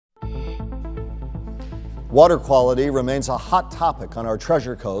Water quality remains a hot topic on our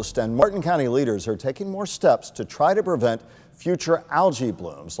Treasure Coast, and Martin County leaders are taking more steps to try to prevent future algae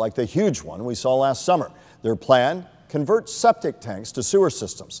blooms like the huge one we saw last summer. Their plan: convert septic tanks to sewer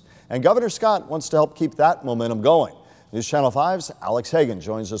systems. And Governor Scott wants to help keep that momentum going. News Channel 5's Alex Hagan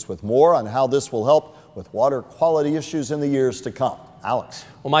joins us with more on how this will help with water quality issues in the years to come. Alex.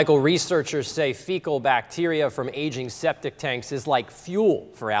 Well, Michael, researchers say fecal bacteria from aging septic tanks is like fuel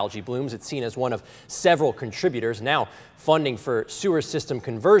for algae blooms. It's seen as one of several contributors. Now, funding for sewer system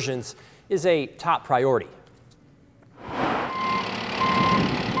conversions is a top priority.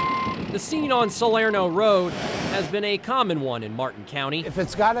 The scene on Salerno Road has been a common one in Martin County. If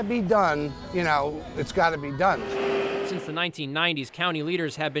it's got to be done, it's got to be done. Since the 1990s, county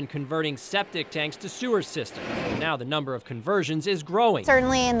leaders have been converting septic tanks to sewer systems. And now the number of conversions is growing.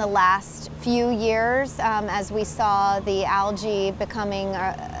 Certainly in the last few years, as we saw the algae becoming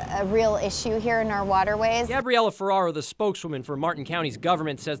a real issue here in our waterways. Gabriella Ferraro, the spokeswoman for Martin County's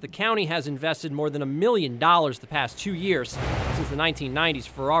government, says the county has invested more than $1 million the past 2 years. Since the 1990s,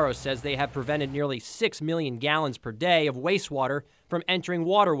 Ferraro says they have prevented nearly 6 million gallons per day of wastewater from entering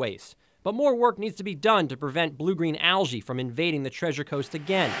waterways. But more work needs to be done to prevent blue-green algae from invading the Treasure Coast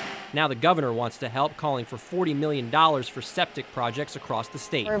again. Now the governor wants to help, calling for $40 million for septic projects across the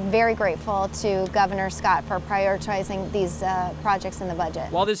state. We're very grateful to Governor Scott for prioritizing these projects in the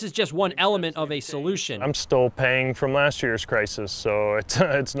budget. While this is just one element of a solution, I'm still paying from last year's crisis, so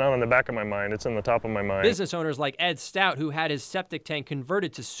it's not on the back of my mind, it's on the top of my mind. Business owners like Ed Stout, who had his septic tank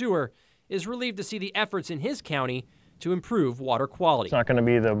converted to sewer, is relieved to see the efforts in his county to improve water quality. It's not going to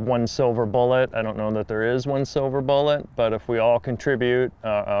be the one silver bullet. I don't know that there is one silver bullet, but if we all contribute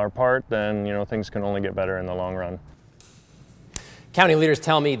our part, then things can only get better in the long run. County leaders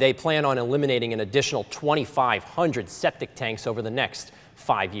tell me they plan on eliminating an additional 2,500 septic tanks over the next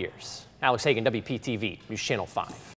 5 years. Alex Hagan, WPTV, News Channel 5.